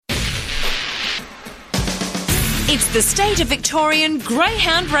It's the state of Victorian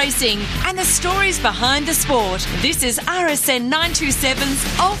greyhound racing and the stories behind the sport. This is RSN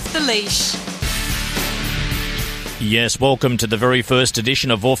 927's Off The Leash. Yes, welcome to the very first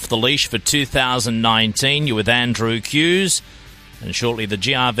edition of Off The Leash for 2019. You're with Andrew Kuuse and shortly the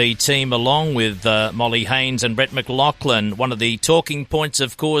GRV team along with Molly Haines and Brett McLaughlin. One of the talking points,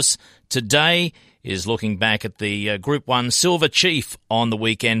 of course, today is looking back at the Group 1 Silver Chief on the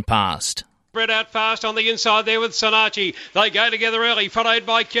weekend past. Brett out fast on the inside there with Sanachi. They go together early, followed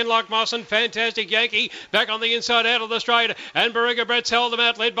by Kinloch Moss and Fantastic Yankee. Back on the inside out of the straight, and Warragul Brett's held them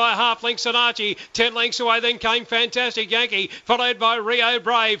out, led by half length Sanachi. 10 lengths away, then came Fantastic Yankee, followed by Rio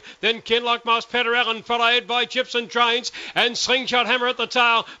Brave. Then Kinloch Moss, Peter Allen, followed by Chips and Trains, and Slingshot Hammer at the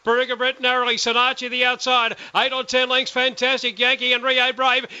tail. Warragul Brett narrowly, Sanachi the outside. 8 or 10 lengths, Fantastic Yankee and Rio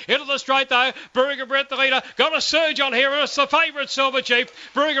Brave. Into the straight though, Warragul Brett the leader. Got a surge on here, and it's the favourite Silver Chief.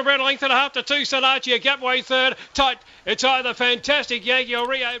 Warragul Brett length and a half to 2, Sanachi, a gapway third, tight. It's either Fantastic Yankee or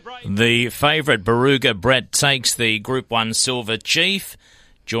Rio Brave. The favourite Warragul Brett takes the Group 1 Silver Chief.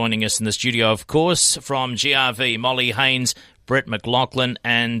 Joining us in the studio, of course, from GRV, Molly Haines, Brett McLaughlin,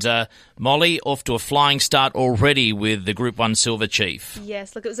 and Molly, off to a flying start already with the Group 1 Silver Chief.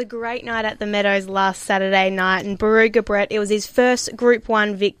 Yes, look, it was a great night at the Meadows last Saturday night, and Warragul Brett, it was his first Group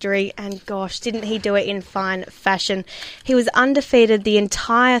 1 victory, and gosh, didn't he do it in fine fashion. He was undefeated the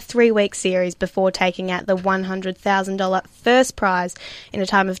entire 3-week series before taking out the $100,000 first prize in a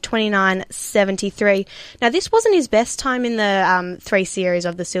time of 29.73. Now, this wasn't his best time in the 3 series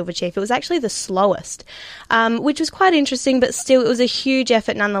of the Silver Chief. It was actually the slowest, which was quite interesting, but still, it was a huge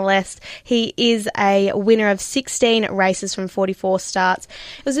effort nonetheless. He is a winner of 16 races from 44 starts.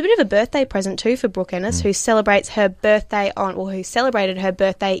 It was a bit of a birthday present too for Brooke Ennis, who celebrated her birthday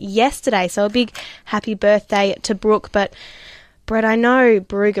yesterday. So a big happy birthday to Brooke. But Brett, I know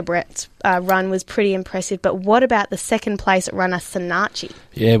Warragul Brett's run was pretty impressive, but what about the second place runner, Sanachi?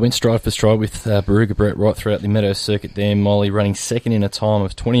 Yeah, went stride for stride with Warragul Brett right throughout the Meadows circuit there, Molly, running second in a time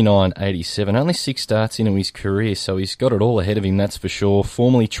of 29.87. Only 6 starts into his career, so he's got it all ahead of him, that's for sure.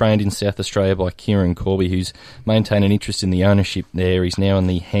 Formerly trained in South Australia by Kieran Corby, who's maintained an interest in the ownership there. He's now in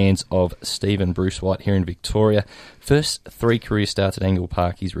the hands of Stephen Bruce White here in Victoria. First 3 career starts at Angle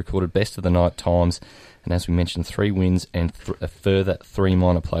Park, he's recorded best of the night times. And as we mentioned, 3 wins and a further 3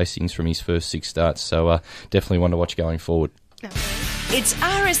 minor placings from his first 6 starts. So definitely one to watch going forward. It's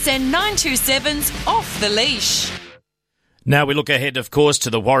RSN 927's Off The Leash. Now we look ahead, of course, to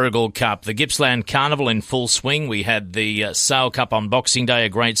the Warragul Cup. The Gippsland Carnival in full swing. We had the Sale Cup on Boxing Day, a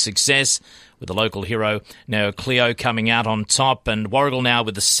great success, with the local hero, now Cleo, coming out on top. And Warragul now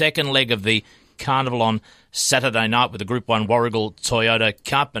with the second leg of the Carnival on Saturday night with the Group 1 Warragul Toyota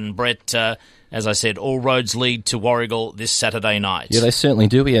Cup. And Brett, as I said, all roads lead to Warragul this Saturday night. Yeah, they certainly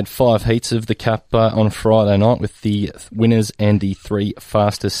do. We had 5 heats of the Cup on Friday night with the winners and the 3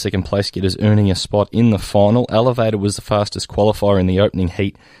 fastest second place getters earning a spot in the final. Elevator was the fastest qualifier in the opening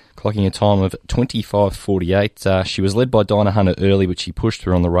heat, clocking a time of 25.48. She was led by Dinah Hunter early, but she pushed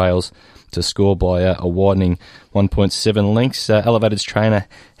through on the rails to score by a widening 1.7 lengths. Elevator's trainer,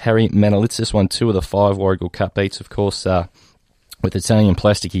 Harry Manalitsis, won 2 of the 5 Warragul Cup heats, of course, with Italian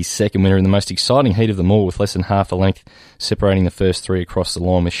Plastic, his second winner in the most exciting heat of them all, with less than half a length separating the first 3 across the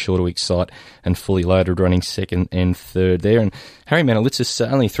line, with Sure to Excite and Fully Loaded running second and third there. And Harry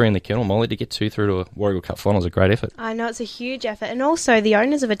Manalitsis, only 3 in the kennel, Molly, to get 2 through to a Warragul Cup final is a great effort. I know, it's a huge effort. And also, the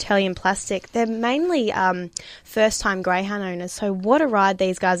owners of Italian Plastic, they're mainly first-time greyhound owners, so what a ride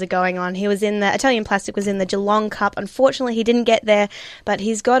these guys are going on. Italian Plastic was in the Geelong Cup. Unfortunately, he didn't get there, but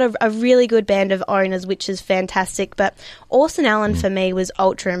he's got a really good band of owners, which is fantastic. But Orson Allen, for me, was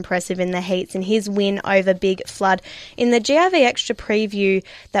ultra impressive in the heats, and his win over Big Flood. In the GRV Extra preview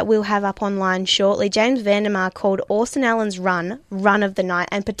that we'll have up online shortly, James Vandermeer called Orson Allen's run of the night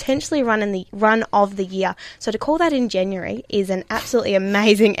and potentially run of the year. So to call that in January is an absolutely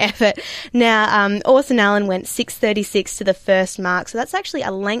amazing effort. Now, Orson Allen went 6.36 to the first mark, so that's actually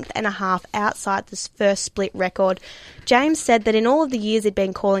a length and a half outside this first split record. James said that in all of the years he'd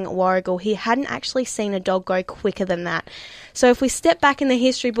been calling at Warragul, he hadn't actually seen a dog go quicker than that. So if we step back in the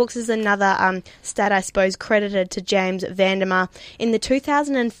history books, is another stat, I suppose, credited to James Vandermeer. In the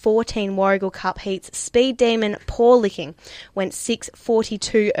 2014 Warragul Cup heats, Speed Demon Paw Licking went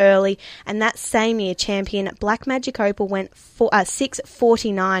 6.42 early, and that same year champion Black Magic Opal went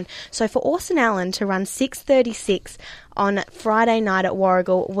 6.49. So for Orson Allen to run 6.36 on Friday night at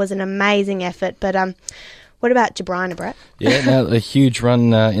Warragul was an amazing effort. But what about Jebrynah, Brett? Yeah, no, a huge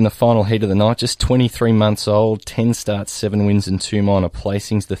run in the final heat of the night. Just 23 months old, 10 starts, 7 wins and 2 minor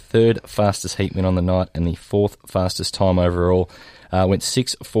placings. The 3rd fastest heat win on the night and the 4th fastest time overall. went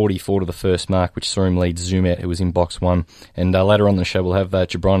 6.44 to the first mark, which saw him lead Zoom Out, who was in box 1. And later on in the show, we'll have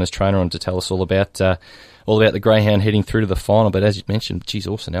Jebrynah's trainer on to tell us all about the greyhound heading through to the final. But as you mentioned, geez,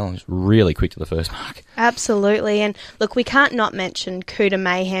 Orson Allen was really quick to the first mark. Absolutely. And look, we can't not mention Kuda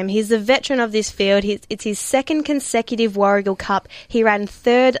Mayhem. He's the veteran of this field. It's his second consecutive Warragul Cup. He ran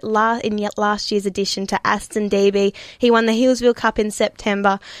third in last year's edition to Aston DB. He won the Hillsville Cup in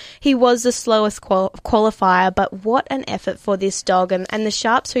September. He was the slowest qualifier, but what an effort for this dog and the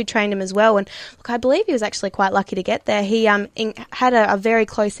Sharps who trained him as well. And look, I believe he was actually quite lucky to get there. He had a very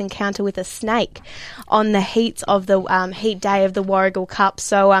close encounter with a snake on the heat of the heat day of the Warragul Cup.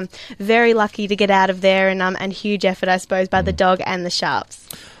 So very lucky to get out of there, and huge effort, I suppose, by the dog and the Sharps.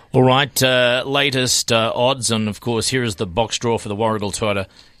 All right, latest odds, and of course here is the box draw for the Warragul Toyota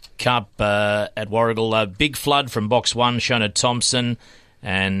Cup at Warragul. Big Flood from box 1, shown at Thompson,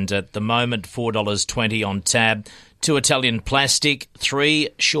 and at the moment $4.20 on tab. 2 Italian Plastic, 3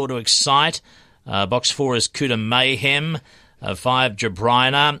 Sure to Excite. Box 4 is Kuda Mayhem, 5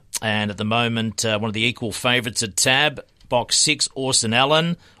 Jebrynah, and at the moment one of the equal favourites at tab. Box 6 Orson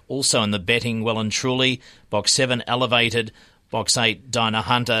Allen, also in the betting well and truly. Box 7 Elevated. Box 8 Dinah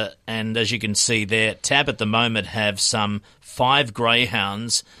Hunter, and as you can see there, tab at the moment have some 5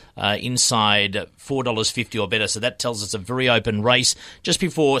 greyhounds inside $4.50 or better, so that tells us a very open race. Just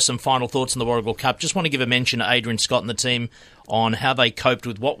before some final thoughts on the Warragul Cup, just want to give a mention to Adrian Scott and the team on how they coped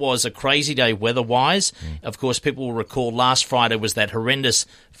with what was a crazy day weather-wise. Of course, people will recall last Friday was that horrendous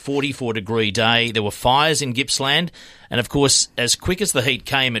 44-degree day. There were fires in Gippsland, and of course, as quick as the heat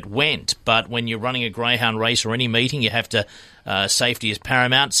came, it went. But when you're running a greyhound race or any meeting, you have to safety is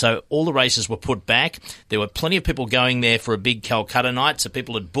paramount, so all the races were put back. There were plenty of people going there for a big Calcutta night, so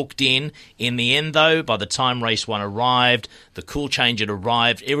people had booked in. In the end, though, by the time race 1 arrived, the cool change had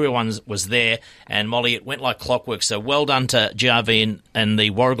arrived, everyone was there, and Molly, it went like clockwork. So well done to GRV and the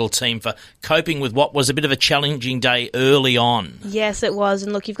Warragul team for coping with what was a bit of a challenging day early on. Yes, it was,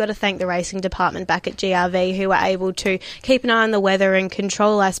 and look, you've got to thank the racing department back at GRV who were able to keep an eye on the weather and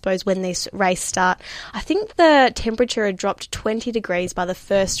control, I suppose, when this race start. I think the temperature had dropped 20 degrees by the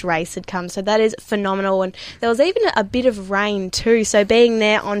first race had come, so that is phenomenal. And there was even a bit of rain too, so being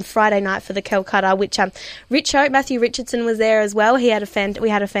there on Friday night for the Calcutta, which Matthew Richardson was there as well. We had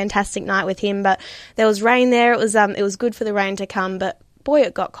a fantastic night with him, but there was rain there. It was good for the rain to come, but boy,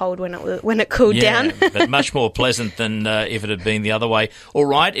 it got cold when it cooled down. But much more pleasant than if it had been the other way. All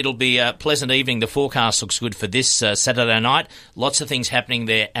right, it'll be a pleasant evening. The forecast looks good for this Saturday night. Lots of things happening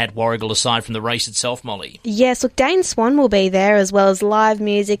there at Warragul aside from the race itself, Molly. Yes, look, Dane Swan will be there as well as live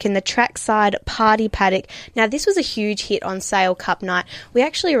music in the trackside party paddock. Now, this was a huge hit on Sale Cup night. We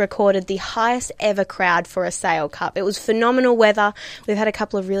actually recorded the highest ever crowd for a Sale Cup. It was phenomenal weather. We've had a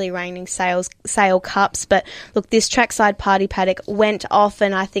couple of really raining Sale Cups, but look, this trackside party paddock went off,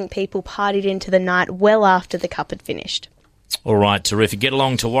 and I think people partied into the night well after the Cup had finished. All right, terrific. Get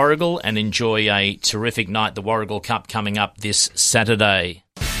along to Warragul and enjoy a terrific night. The Warragul Cup coming up this Saturday.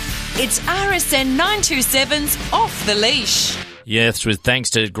 It's RSN 927's Off The Leash. Yes, with thanks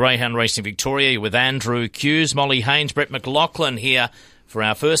to Greyhound Racing Victoria with Andrew Kuuse, Molly Haines Brett McLaughlin here for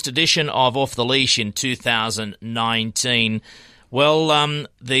our first edition of Off The Leash in 2019. Well,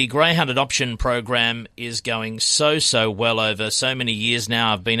 the Greyhound Adoption Program is going so well over so many years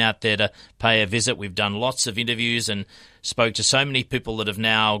now. I've been out there to pay a visit. We've done lots of interviews and spoke to so many people that have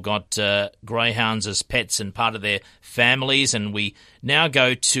now got greyhounds as pets and part of their families. And we now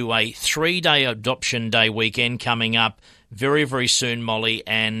go to a 3-day Adoption Day weekend coming up very, very soon, Molly,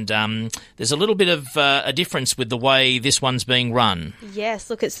 and there's a little bit of a difference with the way this one's being run. Yes,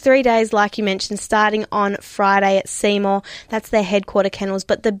 look, it's 3 days, like you mentioned, starting on Friday at Seymour. That's their headquarter kennels.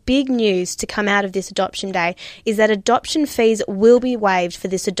 But the big news to come out of this adoption day is that adoption fees will be waived for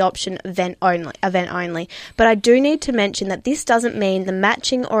this adoption event only. But I do need to mention that this doesn't mean the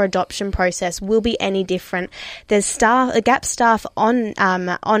matching or adoption process will be any different. There's GAP staff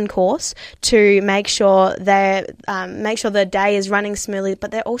on course to make sure the day is running smoothly,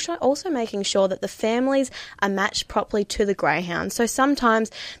 but they're also making sure that the families are matched properly to the greyhound. So sometimes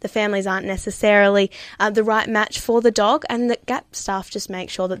the families aren't necessarily the right match for the dog, and the GAP staff just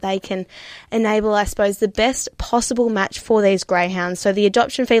make sure that they can enable, I suppose, the best possible match for these greyhounds. So the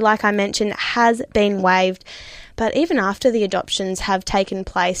adoption fee, like I mentioned, has been waived. But even after the adoptions have taken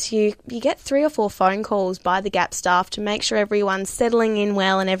place, you get 3 or 4 phone calls by the GAP staff to make sure everyone's settling in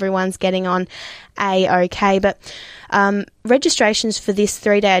well and everyone's getting on A-OK. But registrations for this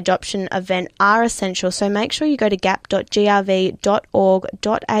 3-day adoption event are essential, so make sure you go to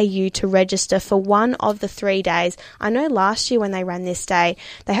gap.grv.org.au to register for one of the 3 days. I know last year when they ran this day,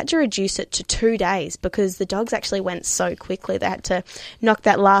 they had to reduce it to 2 days because the dogs actually went so quickly. They had to knock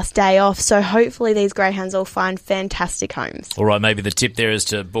that last day off, so hopefully these greyhounds will find fantastic homes. All right, maybe the tip there is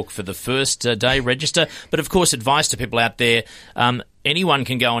to book for the first day, register. But of course, advice to people out there, anyone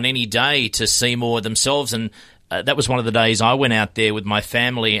can go on any day to see more themselves, and that was one of the days I went out there with my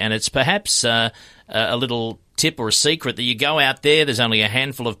family, and it's perhaps a little tip or a secret that you go out there's only a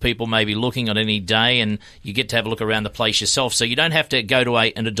handful of people maybe looking on any day, and you get to have a look around the place yourself. So you don't have to go to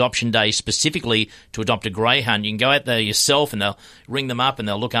an adoption day specifically to adopt a greyhound. You can go out there yourself, and they'll ring them up and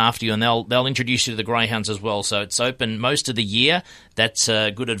they'll look after you, and they'll introduce you to the greyhounds as well. So it's open most of the year. That's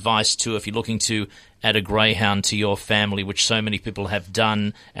good advice too if you're looking to add a greyhound to your family, which so many people have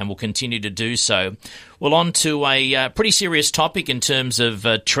done and will continue to do so. Well, on to a pretty serious topic in terms of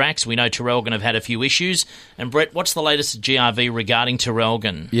tracks. We know Traralgon have had a few issues. And Brett, what's the latest at GRV regarding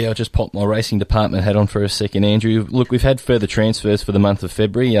Traralgon? Yeah, I just popped my racing department hat on for a second, Andrew. Look, we've had further transfers for the month of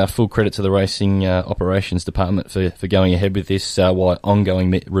February. Full credit to the racing operations department for going ahead with this while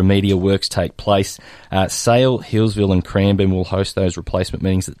ongoing remedial works take place. Sale, Hillsville and Cranbourne will host those replacement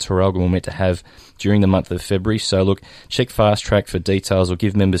meetings that Traralgon were meant to have during the month of February. So look, check Fast Track for details or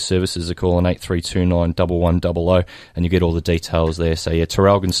give member services a call on 8329 1100 and you get all the details there. So yeah,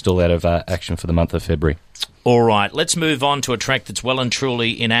 Traralgon's still out of action for the month of February. All right, let's move on to a track that's well and truly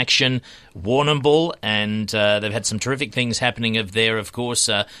in action, Warrnambool, and they've had some terrific things happening there, of course.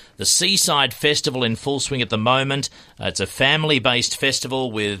 The Seaside Festival in full swing at the moment. It's a family-based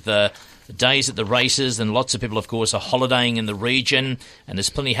festival with days at the races, and lots of people, of course, are holidaying in the region, and there's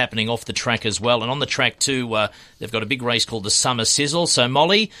plenty happening off the track as well. And on the track too, they've got a big race called the Summer Sizzle. So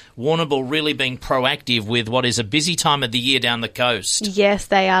Molly, Warrnambool really being proactive with what is a busy time of the year down the coast. Yes,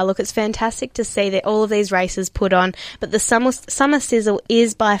 they are. Look, it's fantastic to see that all of these races put on, but the Summer Sizzle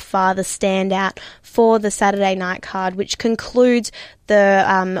is by far the standout for the Saturday night card, which concludes the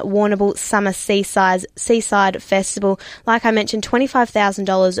Warrnambool Summer Seaside Festival. Like I mentioned,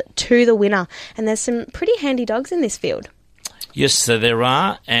 $25,000 to the winner, and there's some pretty handy dogs in this field. Yes, so there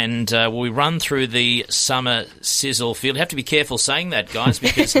are, and we run through the Summer Sizzle field. You have to be careful saying that, guys,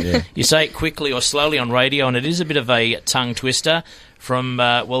 because you say it quickly or slowly on radio, and it is a bit of a tongue twister. From,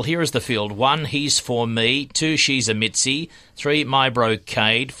 here is the field. 1, He's For Me. 2, She's a Mitzi. 3, My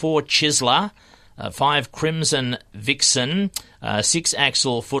Brocade. 4, Chisler. 5, Crimson Vixen. 6,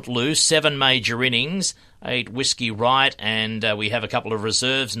 Axel Footloose. 7, Major Innings. 8, Whiskey Right, and we have a couple of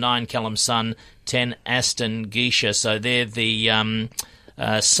reserves, 9, Callum Sun, 10, Aston Geisha. So they're the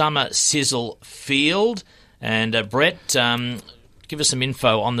Summer Sizzle field. And Brett, give us some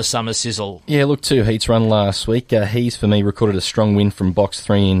info on the Summer Sizzle. Yeah, look, 2 heats run last week. He's For Me recorded a strong win from box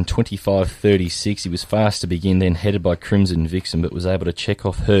 3 in 25.36. He was fast to begin, then headed by Crimson Vixen, but was able to check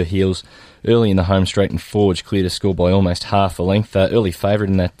off her heels early in the home straight and Forge, cleared a score by almost half a length. Early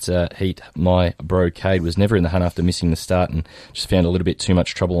favourite in that heat, My Brocade, was never in the hunt after missing the start and just found a little bit too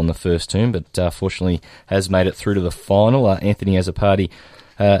much trouble on the first turn, but fortunately has made it through to the final. Anthony Azzopardi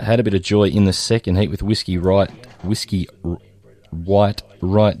had a bit of joy in the second heat with Whiskey White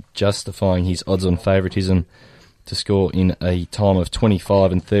justifying his odds-on favouritism to score in a time of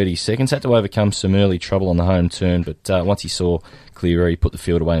 25 and 30 seconds. Had to overcome some early trouble on the home turn, but once he saw clear, he put the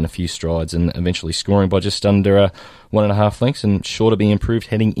field away in a few strides and eventually scoring by just under 1.5 lengths and sure to be improved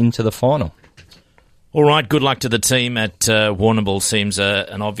heading into the final. All right, good luck to the team at Warrnambool. Seems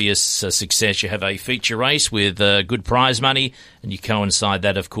an obvious success. You have a feature race with good prize money, and you coincide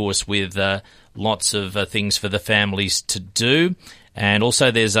that, of course, with lots of things for the families to do. And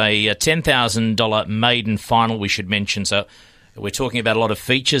also there's a $10,000 maiden final we should mention. So we're talking about a lot of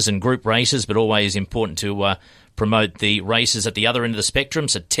features and group races, but always important to promote the races at the other end of the spectrum.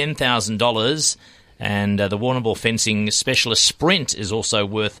 So $10,000. And the Warrnambool Fencing Specialist Sprint is also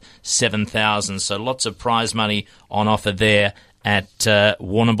worth $7,000. So lots of prize money on offer there at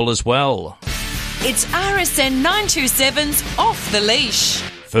Warrnambool as well. It's RSN 927's Off The Leash.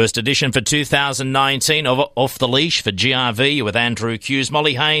 First edition for 2019 of Off The Leash for GRV with Andrew Kuuse,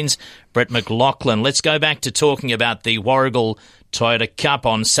 Molly Haines, Brett McLaughlin. Let's go back to talking about the Warragul Toyota Cup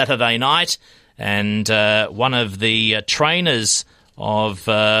on Saturday night. And one of the trainers of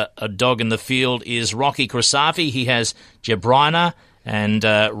a dog in the field is Rocky Crisafi. He has Jebrynah, and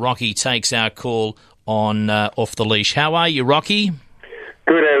Rocky takes our call on Off The Leash. How are you, Rocky?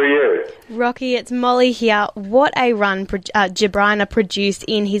 Good, how are you? you? Rocky, it's Molly here. What a run Jebrynah produced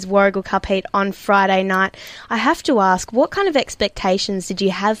in his Warragul Cup heat on Friday night. I have to ask, what kind of expectations did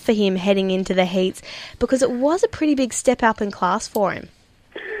you have for him heading into the heats? Because it was a pretty big step up in class for him.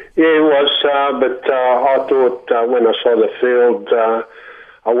 Yeah, it was, but I thought when I saw the field,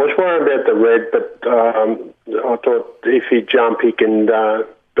 I was worried about the red, but I thought if he jump, he can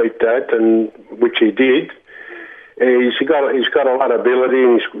beat that, and which he did. He's got a lot of ability,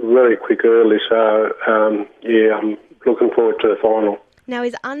 and he's very quick early, so I'm looking forward to the final. Now,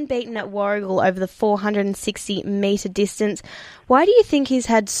 he's unbeaten at Warragul over the 460-metre distance. Why do you think he's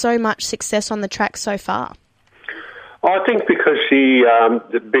had so much success on the track so far? I think because he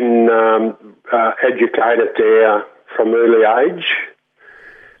been educated there from early age.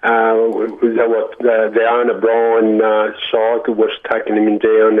 The owner, Brian Syke, was taking him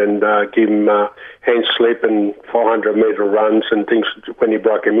down and give him hand slip and 400-metre runs and things when he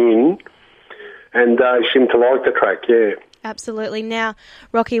broke him in. And he seemed to like the track, yeah. Absolutely. Now,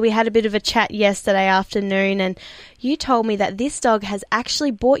 Rocky, we had a bit of a chat yesterday afternoon, and you told me that this dog has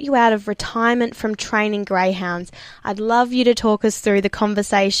actually brought you out of retirement from training greyhounds. I'd love you to talk us through the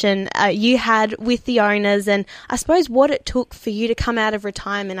conversation you had with the owners, and I suppose what it took for you to come out of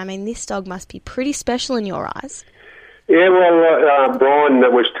retirement. I mean, this dog must be pretty special in your eyes. Yeah, well, Brian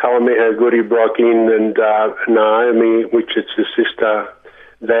was telling me how good he broke in, and Naomi, which is his sister,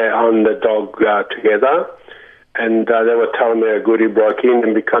 they're on the dog together. And they were telling me how good he broke in,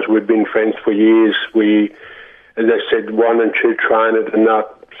 and because we've been friends for years, as I said, 1 and 2 train it and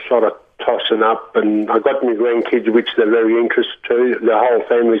not sort of tossing up. And I got my grandkids, which they're very interested to, the whole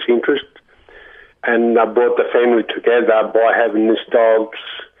family's interest. And I brought the family together by having these dogs.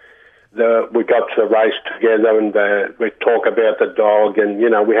 We got to the race together, and we talk about the dog, and,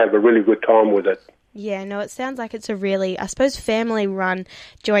 we have a really good time with it. Yeah, no, it sounds like it's a really, I suppose, family-run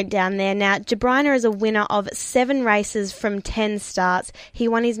joint down there. Now, Jebrynah is a winner of 7 races from 10 starts. He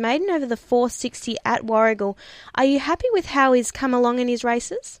won his maiden over the 460 at Warragul. Are you happy with how he's come along in his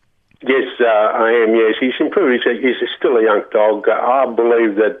races? Yes, I am, yes. He's improved. He's still a young dog. I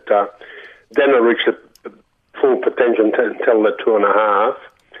believe that then he'll reach the full potential until the 2.5.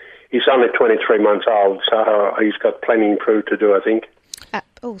 He's only 23 months old, so he's got plenty to improve to do, I think.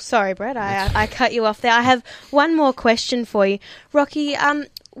 Sorry, Brett, I cut you off there. I have one more question for you. Rocky,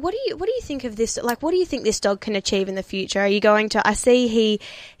 what do you think of this? Like, what do you think this dog can achieve in the future? Are you going to... I see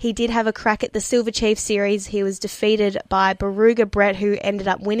he did have a crack at the Silver Chief Series. He was defeated by Warragul Brett, who ended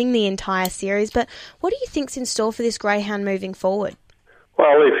up winning the entire series. But what do you think's in store for this greyhound moving forward?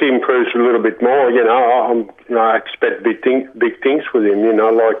 Well, if he improves a little bit more, I expect big things with him,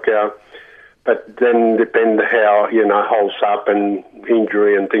 but then depend how, holds up and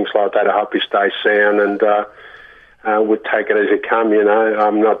injury and things like that. I hope he stays sound, and would take it as it comes,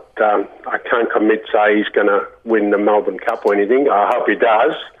 I'm not, I can't commit, say he's going to win the Melbourne Cup or anything. I hope he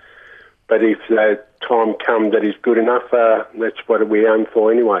does. But if the time comes that he's good enough, that's what we aim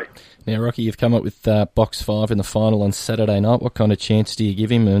for anyway. Now, Rocky, you've come up with box 5 in the final on Saturday night. What kind of chance do you give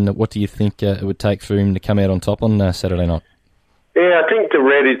him, and what do you think it would take for him to come out on top on Saturday night? Yeah, I think the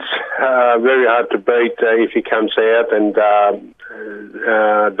red, it's very hard to beat if he comes out, and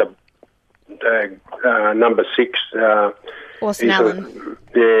the number 6... Orson Allen.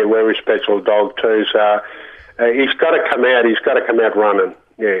 Very special dog too, so he's got to come out running,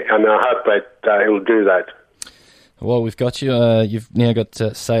 and I hope that he'll do that. Well, we've got you. You've now got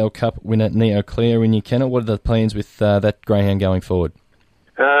Sale Cup winner Neo Cleo in your kennel. What are the plans with that greyhound going forward?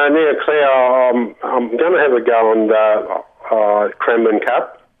 Neo Cleo, I'm going to have a go on the Warrnambool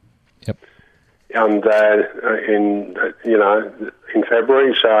Cup. Yep. And in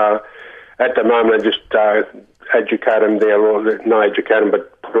February. So at the moment, I just educate them there, or not educate them,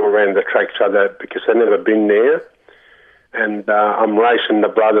 but put them around the track so that because they've never been there. And I'm racing the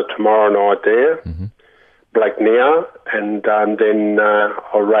brother tomorrow night there, Black Neo, and then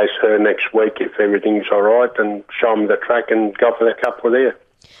I'll race her next week if everything's all right, and show them the track and go for the couple there.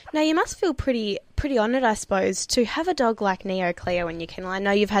 Now, you must feel pretty honoured, I suppose, to have a dog like Neo Cleo in your kennel. I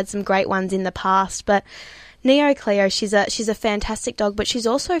know you've had some great ones in the past, but Neo Cleo, she's a fantastic dog, but she's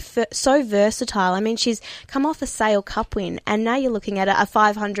also so versatile. I mean, she's come off a Sale Cup win, and now you're looking at a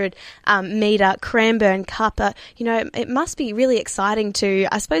 500 metre Cranbourne Cup. It must be really exciting to,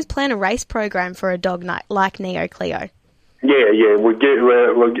 I suppose, plan a race program for a dog like Neo Cleo. Yeah, we'll give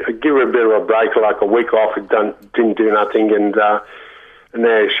her a bit of a break, like a week off. Didn't do nothing, and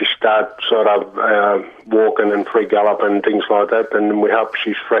now she starts sort of walking and free gallop and things like that, and we hope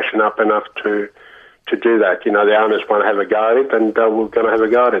she's freshened up enough to do that. The owners want to have a go at it, and we're going to have a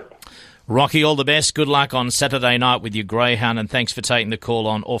go at it. Rocky, all the best. Good luck on Saturday night with your greyhound, and thanks for taking the call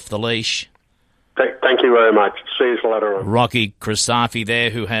on Off the Leash. Thank you very much. See you later on. Rocky Crisafi there,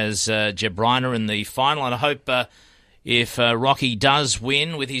 who has Jebrynah in the final, and I hope if Rocky does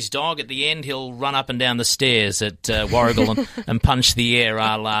win with his dog at the end, he'll run up and down the stairs at Warragul and punch the air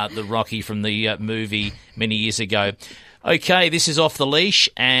a la the Rocky from the movie many years ago. Okay, this is Off the Leash,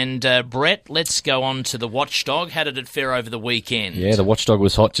 and Brett, let's go on to the Watchdog. How did it fare over the weekend? Yeah, the Watchdog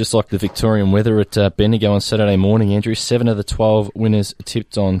was hot, just like the Victorian weather at Bendigo on Saturday morning, Andrew. 7 of the 12 winners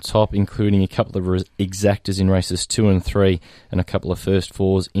tipped on top, including a couple of exactors in races 2 and 3, and a couple of first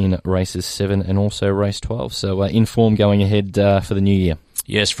fours in races 7 and also race 12. So in form going ahead for the new year.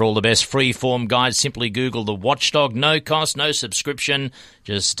 Yes, for all the best free-form guides, simply Google the Watchdog. No cost, no subscription.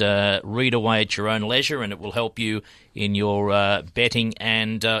 Just read away at your own leisure, and it will help you in your betting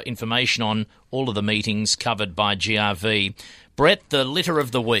and information on all of the meetings covered by GRV. Brett, the litter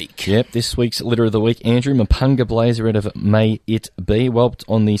of the week. Yep, this week's litter of the week, Andrew, Mapunga Blazer out of May It Be, whelped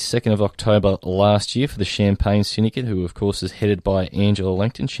on the 2nd of October last year for the Champagne Syndicate, who of course is headed by Angela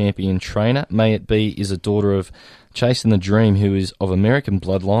Langton, champion trainer. May It Be is a daughter of Chasing the Dream, who is of American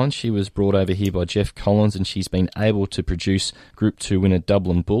bloodline. She was brought over here by Jeff Collins, and she's been able to produce Group 2 winner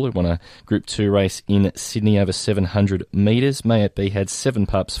Dublin Bull, who won a Group 2 race in Sydney over 700 metres. May It Be had 7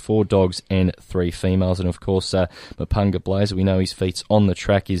 pups, 4 dogs and 3 females. And of course, Mapunga Blazer, we know his feats on the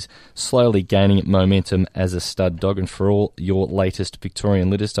track, is slowly gaining momentum as a stud dog. And for all your latest Victorian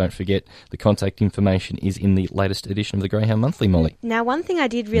litters, don't forget the contact information is in the latest edition of the Greyhound Monthly, Molly. Now, one thing I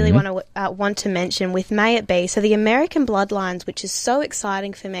did really want to mention with May It Be, so the American bloodlines, which is so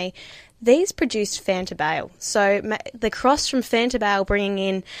exciting for me, these produced Fanta Bale. So the cross from Fanta Bale bringing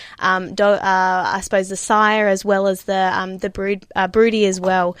in, I suppose, the sire as well as the broody as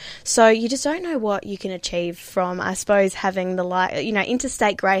well. So you just don't know what you can achieve from, I suppose, having the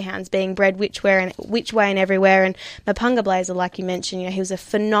interstate greyhounds being bred which way and everywhere. And Mapunga Blazer, like you mentioned, he was a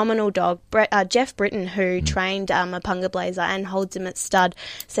phenomenal dog. Jeff Britton, who trained Mapunga Blazer and holds him at stud,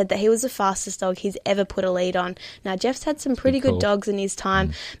 said that he was the fastest dog he's ever put a lead on. Now Jeff's had some pretty good dogs in his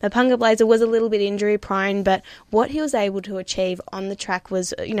time. Mapunga Blazer was a little bit injury prone, but what he was able to achieve on the track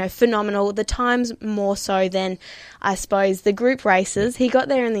was, phenomenal. The times more so than, I suppose, the group races. He got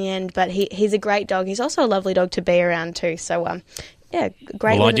there in the end, but he's a great dog. He's also a lovely dog to be around too. So, yeah,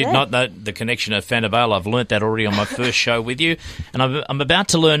 great. Well, I did not know the connection of Fanta Bale. I've learnt that already on my first show with you. And I'm about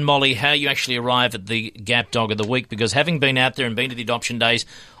to learn, Molly, how you actually arrive at the Gap Dog of the Week, because having been out there and been to the adoption days,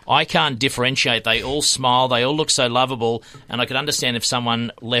 I can't differentiate. They all smile. They all look so lovable. And I could understand if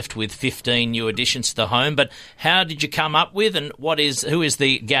someone left with 15 new additions to the home. But how did you come up with, and who is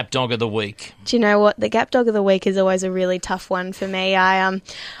the Gap Dog of the Week? Do you know what? The Gap Dog of the Week is always a really tough one for me. I'm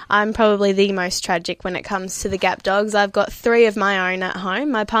probably the most tragic when it comes to the Gap Dogs. I've got 3 of my own at home.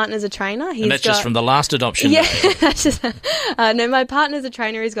 My partner's a trainer. And that's just from the last adoption. Yeah, that's just... no, my partner's a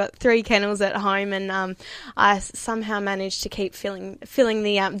trainer. He's got 3 kennels at home, and I somehow managed to keep filling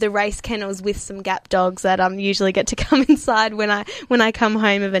the race kennels with some Gap Dogs that usually get to come inside when I come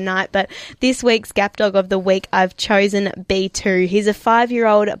home of a night. But this week's Gap Dog of the Week, I've chosen B2. He's a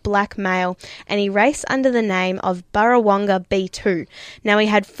 5-year-old black male, and he raced under the name of Burrawonga B2. Now, he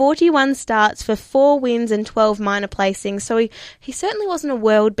had 41 starts for 4 wins and 12 minor placings, so he certainly wasn't a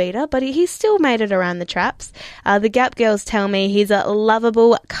world beater, but he still made it around the traps. The Gap girls tell me he's a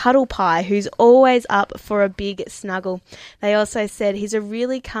lovable cuddle pie who's always up for a big snuggle. They also said he's a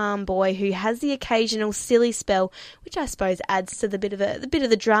really calm boy who has the occasional silly spell, which I suppose adds to the bit of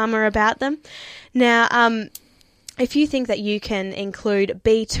the drama about them. Now, if you think that you can include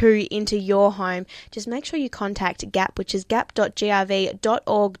B2 into your home, just make sure you contact GAP, which is gap.grv.org.au.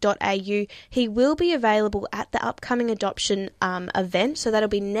 He will be available at the upcoming adoption event, so that'll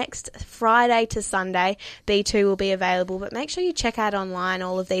be next Friday to Sunday. B2 will be available, but make sure you check out online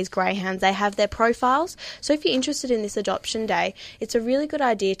all of these greyhounds. They have their profiles, so if you're interested in this adoption day, it's a really good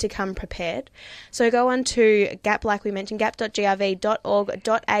idea to come prepared. So go on to GAP, like we mentioned, gap.grv.org.au.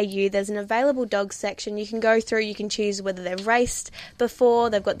 There's an available dogs section. You can go through, you can choose whether they've raced before,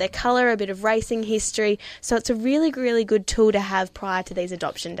 they've got their colour, a bit of racing history. So it's a really, really good tool to have prior to these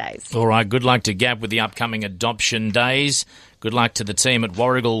adoption days. All right, good luck to Gap with the upcoming adoption days. Good luck to the team at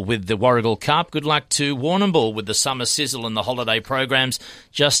Warragul with the Warragul Cup. Good luck to Warrnambool with the Summer Sizzle and the holiday programs.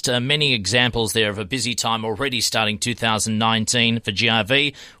 Just many examples there of a busy time already starting 2019 for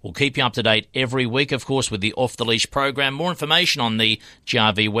GRV. We'll keep you up to date every week, of course, with the Off The Leash program. More information on the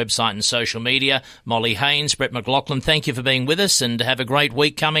GRV website and social media. Molly Haines, Brett McLaughlin, thank you for being with us, and have a great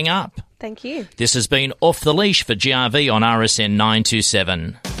week coming up. Thank you. This has been Off The Leash for GRV on RSN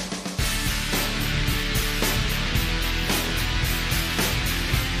 927.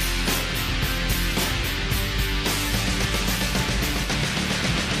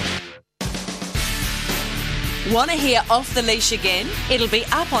 Want to hear Off The Leash again? It'll be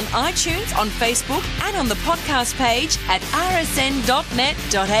up on iTunes, on Facebook and on the podcast page at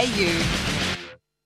rsn.net.au.